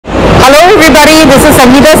Hello everybody, this is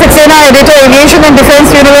Sangeeta Saxena, Editor Aviation and Defence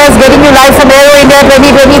Universe, getting you live from Aero India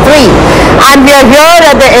 2023. And we are here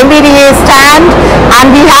at the MBDA stand, and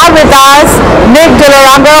we have with us Nick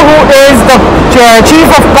Deloranga, who is the Chief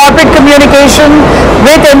of Corporate Communication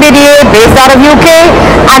with MBDA based out of UK.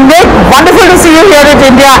 And Nick, wonderful to see you here at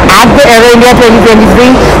India at the Aero India 2023.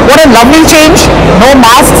 What a lovely change, no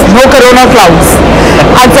masks, no corona clouds.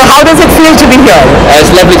 And so how does it feel to be here? It's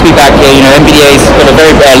lovely to be back here. You know, MBDA's got a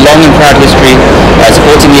very long and proud history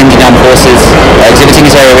supporting the Indian Armed Forces, exhibiting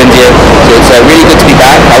as Aero India. So it's really good to be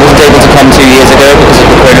back. I wasn't able to come 2 years ago because of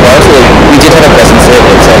the coronavirus, although we did have a presence here,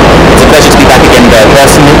 but it's a pleasure to be back again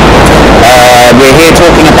personally. We're here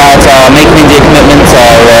talking about our Make in India commitments,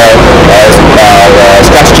 our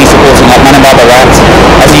strategy supporting our Manabad Bharat.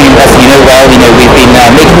 As you know well, we've been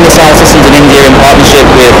making missile systems in India in partnership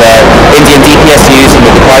with Indian DPSUs and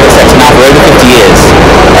with the private sector now for over 50 years.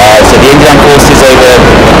 So the Indian Armed Forces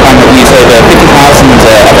use over 50,000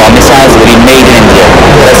 of our missiles that have been made in India.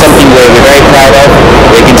 That's something we're very proud of.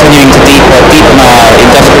 We're continuing to deepen our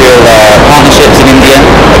industrial partnerships in India.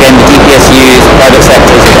 Again, the DPSUs, private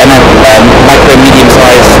sectors, micro and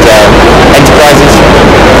medium-sized enterprises,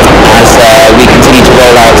 as we continue to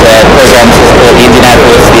roll out programs to support the Indian Air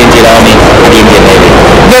Force, the Indian Army, and the Indian Navy.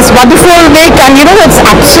 Yes, wonderful, Nick. And it's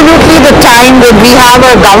absolutely the time when we have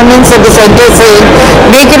a governance at the centre saying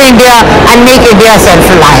make in India and make India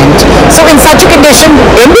self-reliant. So in such a condition,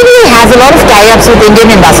 MBDA has a lot of tie-ups with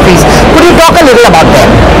Indian industries. Could you talk a little about them?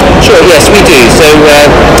 Sure, yes, we do. So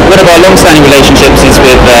one of our long-standing relationships is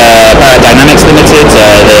with Dynamics Limited,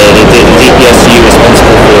 the DPSU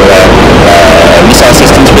responsible for missile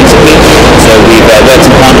systems principally. So we've worked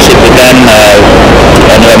in partnership with them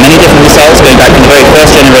on many different missiles, going back to the very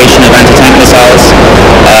first generation of anti-tank missiles.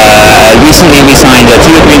 Recently we signed 2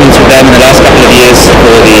 agreements with them in the last couple of years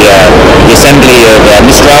for the assembly of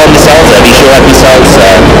Mistral missiles, Vishorad missiles,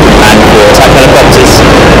 and for attack helicopters,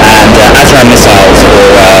 and Azram missiles for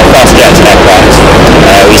fast jet aircraft.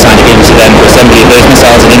 We signed agreements with them for assembly of those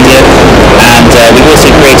missiles in India, and we've also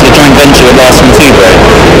created a joint venture with Larsen & Toubro,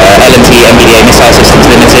 L&T MBDA Missile Systems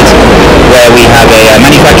Limited, where we have a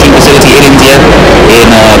manufacturing facility in India, in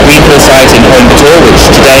our greenfield site in Coimbatore, which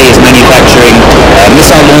today is manufacturing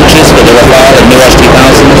missile launchers for the Rafale and Mirage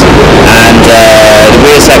 2000, and the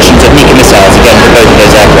rear sections of Nika missiles, again for both of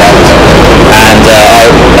those aircraft. And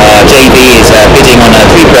our JV is bidding on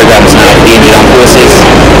 3 programs now for the Indian Armed Forces,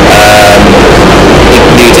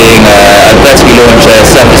 including a vertically launched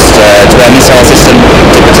surface-to-air missile system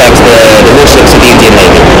to protect the warships of the Indian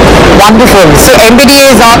Navy. Wonderful. So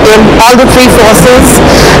MBDA is in all the 3 forces,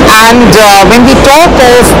 and when we talk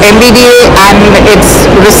of MBDA and its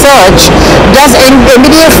research, does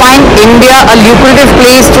MBDA find India a lucrative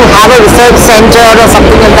place to have a research center or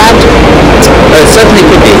something like that? It certainly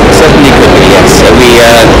could be. Yes.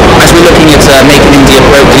 As we're looking at Make in India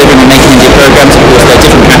delivering the Make in India programs, of course there are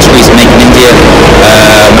different categories of Make in India,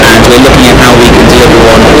 and we're looking at how we can deliver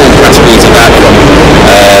on all categories of that,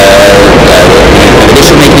 from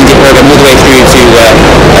initial Make in India program all the way through to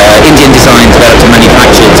Indian design developed and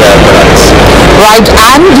manufactured products. Right,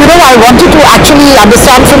 and I wanted to actually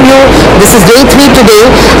understand from you, this is day 3 today,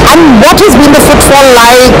 and what has been the footfall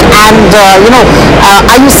like, and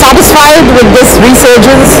are you satisfied with this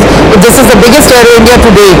resurgence? This is the biggest Aero India to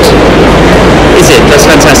date. Is it? That's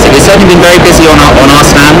fantastic. It's certainly been very busy on our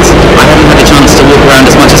stands. I haven't had the chance to walk around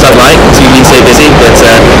as much as I'd like, because we've been so busy, but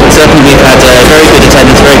certainly we've had very good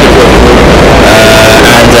attendance, very good footfall,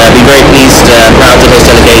 and been very pleased and proud to host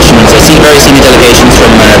delegations, very senior delegations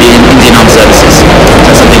from the Indian Armed Services.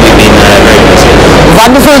 That's something we've been very pleased with.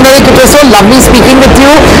 Wonderful, Nick. It was so lovely speaking with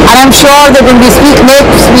you, and I'm sure that when we speak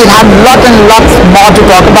next, we'll have lots and lots more to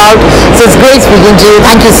talk about. So it's great speaking to you.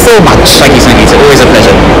 Thank you so much. Thank you, Sangeeta. Always a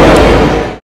pleasure.